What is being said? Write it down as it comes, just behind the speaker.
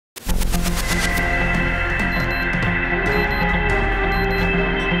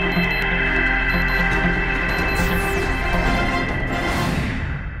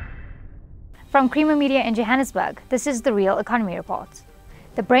From Creamer Media in Johannesburg, this is the Real Economy Report.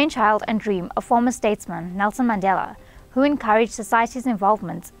 The brainchild and dream of former statesman Nelson Mandela, who encouraged society's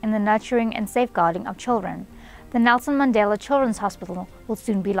involvement in the nurturing and safeguarding of children, the Nelson Mandela Children's Hospital will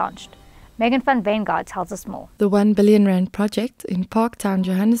soon be launched. Megan van Veengard tells us more. The R1 billion project in Parktown,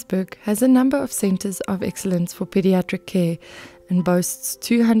 Johannesburg has a number of centres of excellence for paediatric care and boasts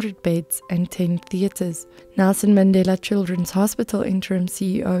 200 beds and 10 theatres. Nelson Mandela Children's Hospital interim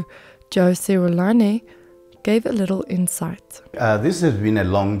CEO Joe Serolane gave a little insight. This has been a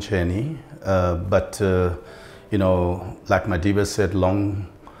long journey, but like Madiba said, long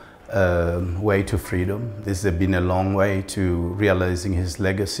way to freedom. This has been a long way to realizing his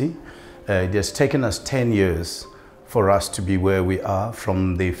legacy. It has taken us 10 years for us to be where we are,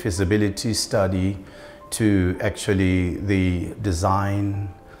 from the feasibility study to actually the design,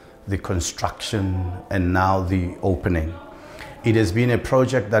 the construction, and now the opening. It has been a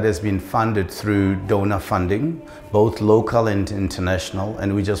project that has been funded through donor funding, both local and international,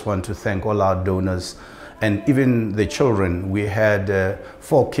 and we just want to thank all our donors and even the children. We had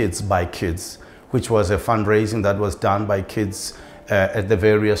 4 Kids by Kids, which was a fundraising that was done by kids at the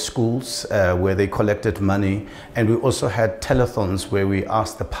various schools where they collected money, and we also had telethons where we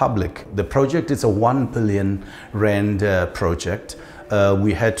asked the public. The project is a R1 billion project.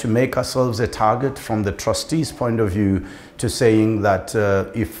 We had to make ourselves a target from the trustees' point of view to saying that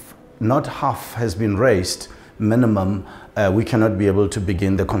if not half has been raised, minimum, we cannot be able to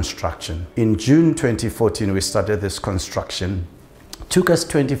begin the construction. In June 2014, we started this construction. Took us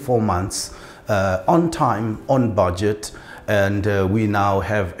 24 months, on time, on budget, and we now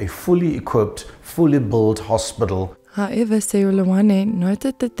have a fully equipped, fully built hospital. However, Serolane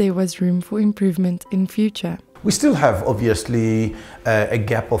noted that there was room for improvement in future. We still have, obviously, a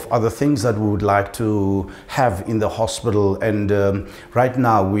gap of other things that we would like to have in the hospital, and right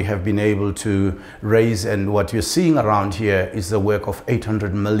now we have been able to raise, and what you're seeing around here is the work of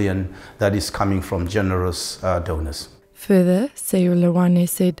 800 million that is coming from generous donors. Further, Serolane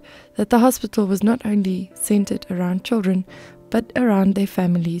said that the hospital was not only centred around children, but around their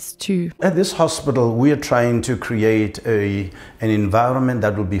families too. At this hospital, we are trying to create an environment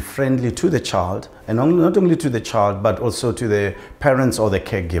that will be friendly to the child, and not only to the child, but also to the parents or the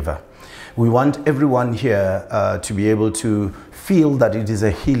caregiver. We want everyone here to be able to feel that it is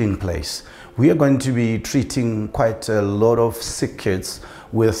a healing place. We are going to be treating quite a lot of sick kids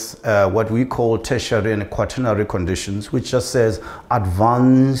with what we call tertiary and quaternary conditions, which just says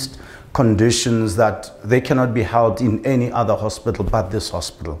advanced conditions that they cannot be helped in any other hospital but this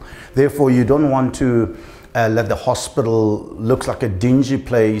hospital. Therefore, you don't want to let the hospital look like a dingy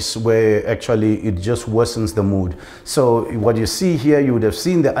place where actually it just worsens the mood. So what you see here, you would have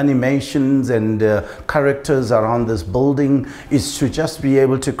seen the animations and characters around this building, is to just be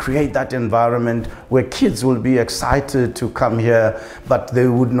able to create that environment where kids will be excited to come here, but they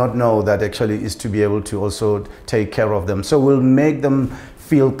would not know that actually is to be able to also take care of them. So we'll make them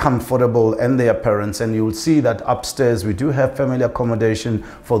feel comfortable, and their parents, and you will see that upstairs we do have family accommodation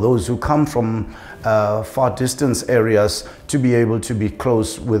for those who come from far distance areas to be able to be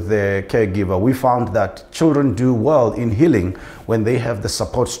close with their caregiver. We found that children do well in healing when they have the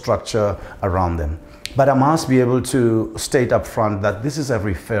support structure around them. But I must be able to state up front that this is a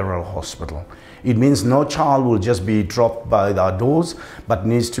referral hospital. It means no child will just be dropped by our doors, but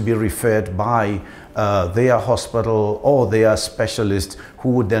needs to be referred by their hospital or their specialist, who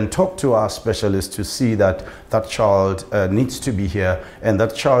would then talk to our specialist to see that that child needs to be here, and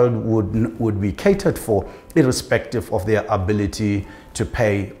that child would be catered for irrespective of their ability to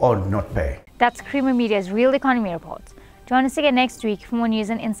pay or not pay. That's Creamer Media's Real Economy Report. Join us again next week for more news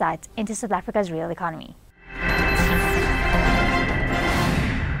and insights into South Africa's real economy.